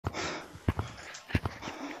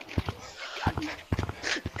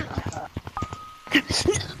What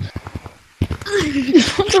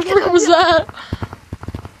the frick was that?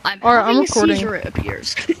 I'm recording. Seizure, it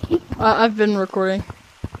appears. I've been recording.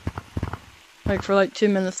 Like for like 2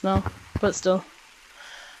 minutes now, but still.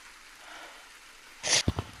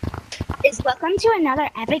 Welcome to another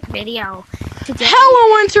epic video. Today,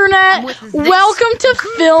 Hello, Internet! Welcome to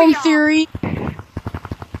Film Theory.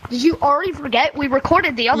 Did you already forget? We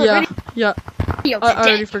recorded the other video Yeah, today. I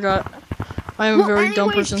already forgot. I am a very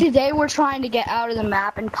dumb person. Today we're trying to get out of the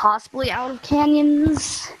map and possibly out of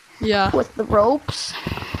canyons. Yeah. With the ropes.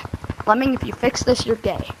 Lemming, if you fix this, you're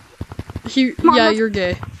gay. Yeah, you're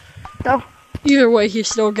gay. Go. Either way, he's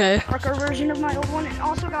still gay. Darker version of my old one. And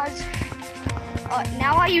also, guys,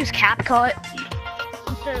 now I use CapCut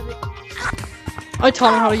instead of I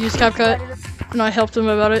taught him how to use CapCut, and I helped him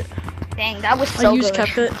about it. Dang, that was so I used good.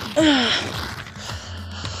 CapCut.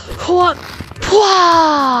 What?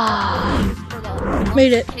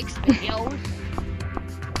 Made it.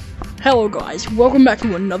 Hello, guys. Welcome back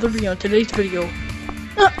to another video. Today's video.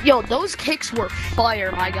 Yo, those kicks were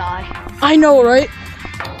fire, my guy. I know, right?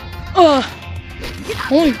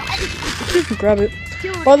 Holy, grab it.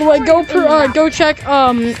 By the way, go check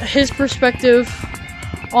his perspective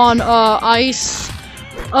on ice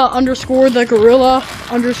underscore the gorilla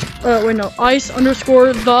ice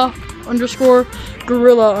underscore the underscore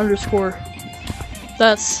gorilla underscore.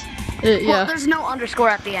 That's it. Yeah. Well, there's no underscore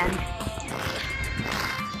at the end.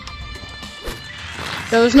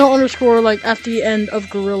 Yeah, there's no underscore like at the end of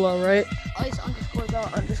gorilla, right? Ice underscore the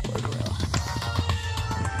underscore gorilla.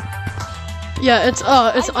 Yeah, it's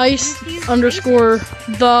ice underscore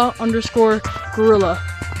the underscore gorilla.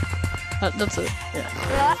 That's it.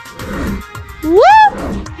 Yeah. Woo!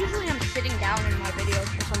 Usually I'm sitting down in my videos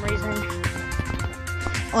for some reason.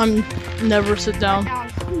 I'm never sit down. Ow.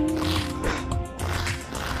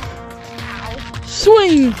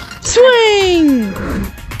 Swing! Swing!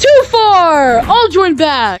 Too far! I'll join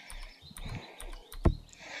back!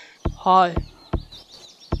 Hi.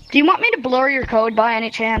 Do you want me to blur your code by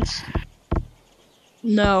any chance?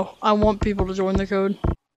 No, I want people to join the code.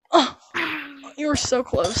 Oh, you were so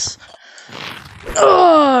close.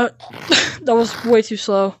 That was way too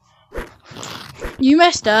slow. You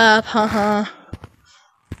messed up, haha.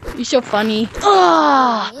 You're so funny.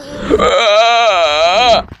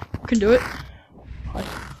 Can do it.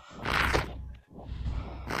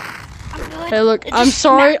 Hey, look, I'm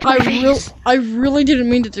sorry. I really didn't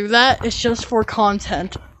mean to do that. It's just for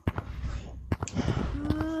content.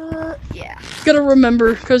 Yeah. Gotta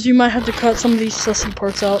remember, because you might have to cut some of these sussy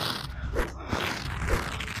parts out.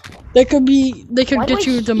 They could get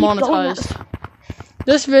you demonetized.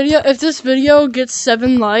 If this video gets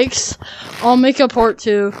 7 likes, I'll make a part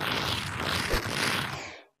 2.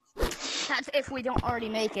 That's if we don't already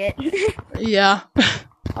make it. Yeah.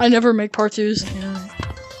 I never make part 2s. Yeah.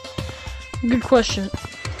 Good question.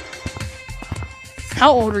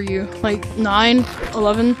 How old are you? Like 9,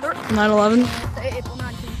 11? 9, 11? April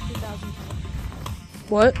 19th, 2000.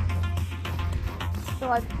 What? So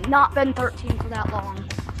I've not been 13 for that long.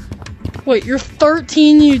 Wait, you're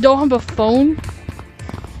 13 and you don't have a phone?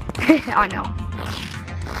 I know.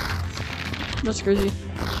 That's crazy.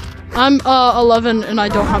 I'm 11 and I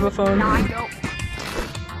don't have a phone. No, I don't.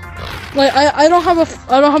 Like I don't have a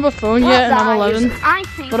phone yet and I'm 11. I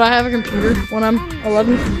think. But I have a computer when I'm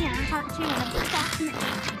 11.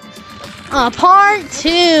 Part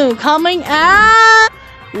 2 coming out.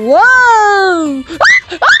 Whoa!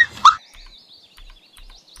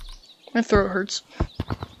 My throat hurts.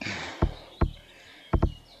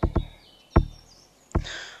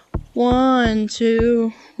 One,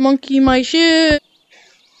 two, monkey my shit.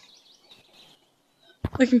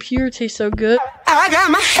 The computer tastes so good. I got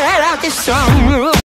my head out this song.